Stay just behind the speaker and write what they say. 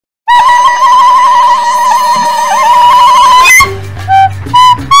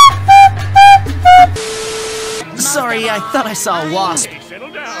I thought I saw a wasp.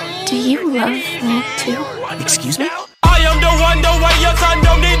 Do you love me too? Excuse me? I am the one, the way your son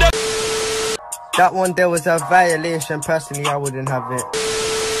don't need the... That one there was a violation. Personally, I wouldn't have it.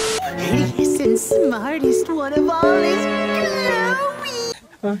 Prettiest and smartest one of all is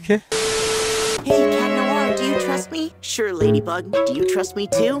Chloe. Okay. Hey, Cat Noir, do you trust me? Sure, Ladybug. Do you trust me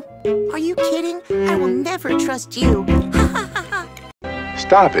too? Are you kidding? I will never trust you.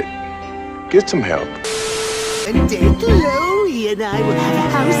 Stop it. Get some help. One day, Chloe and I will have a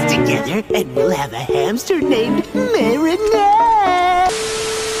house together, and we'll have a hamster named Marinette.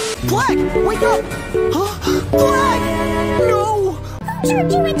 Black, wake up! Black! No!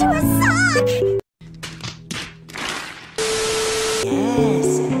 Turned you into a sock!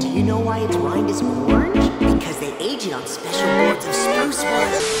 Yes. Do you know why its rind is orange? Because they age it on special boards of spruce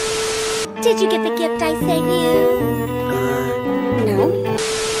wood. Did you get the gift I sent you? No?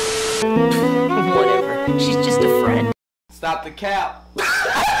 Whatever. She's just a friend. Stop the cap. Stop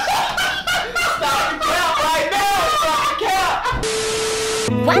the cap right now! Stop the cap!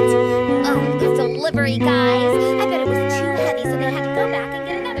 What? Oh, those delivery guys. I bet it was too heavy, so they had to go back and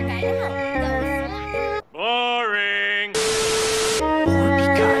get another guy to help. Boring. Or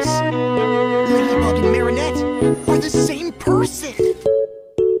because Ladybug and Marinette are the same person.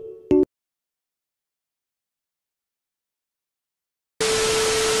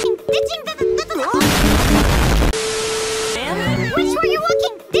 Which way are you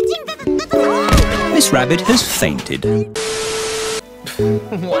looking? Miss Rabbit has fainted.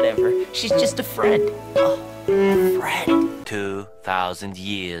 Whatever. She's just a friend. A friend. 2,000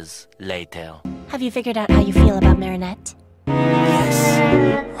 years later. Have you figured out how you feel about Marinette? Yes.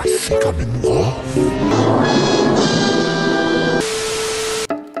 I think I'm in love.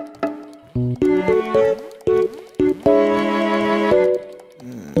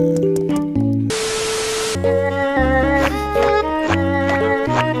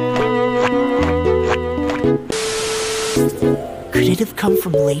 Could it have come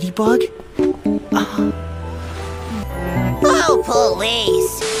from Ladybug? Oh,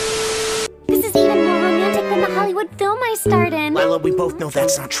 police! This is even more romantic than the Hollywood film I starred in. Lila, we both know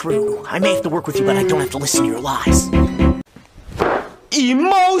that's not true. I may have to work with you, but I don't have to listen to your lies.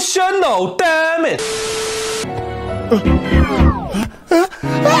 Emotional, damn it!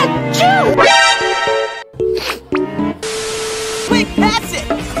 Quick, pass it!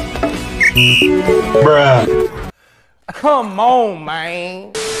 Bruh. Come on,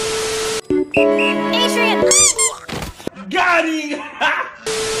 man. Adrien! Got him!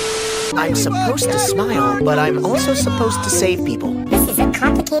 I'm supposed to smile, but I'm also supposed to save people. This is a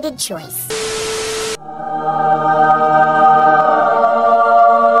complicated choice.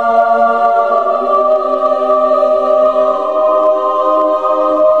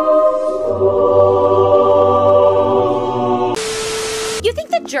 You think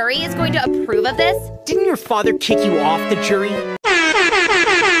the jury is going to approve of this? Didn't your father kick you off the jury?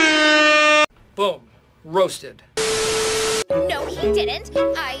 Boom. Roasted. No, he didn't.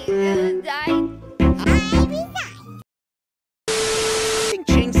 I think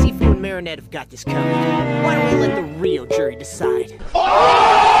Chang Sifu and Marinette have got this covered. Why don't we let the real jury decide?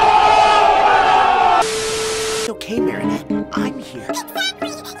 It's okay, Marinette. I'm here. Exactly!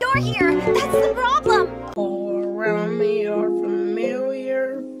 You're here! That's the problem! All around me are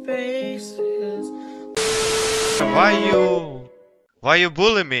familiar faces. Why you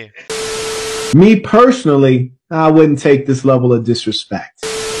bully me? Me personally, I wouldn't take this level of disrespect.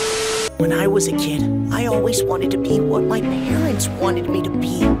 When I was a kid, I always wanted to be what my parents wanted me to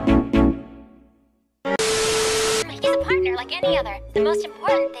be. He's a partner like any other. The most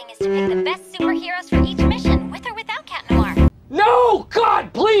important thing is to pick the best superheroes for each mission, with or without Cat Noir. No!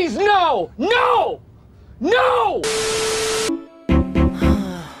 God, please, no! No! No!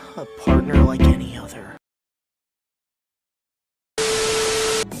 A partner like any other.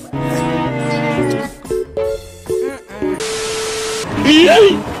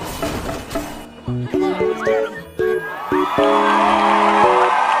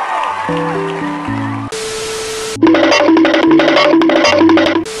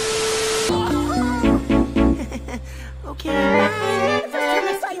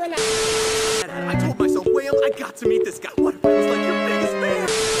 I told myself, Whale, I got to meet this guy. What if I was like your biggest fan?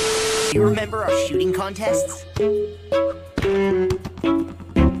 You remember our shooting contests?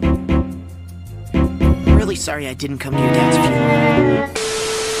 Really sorry I didn't come to your dad's funeral.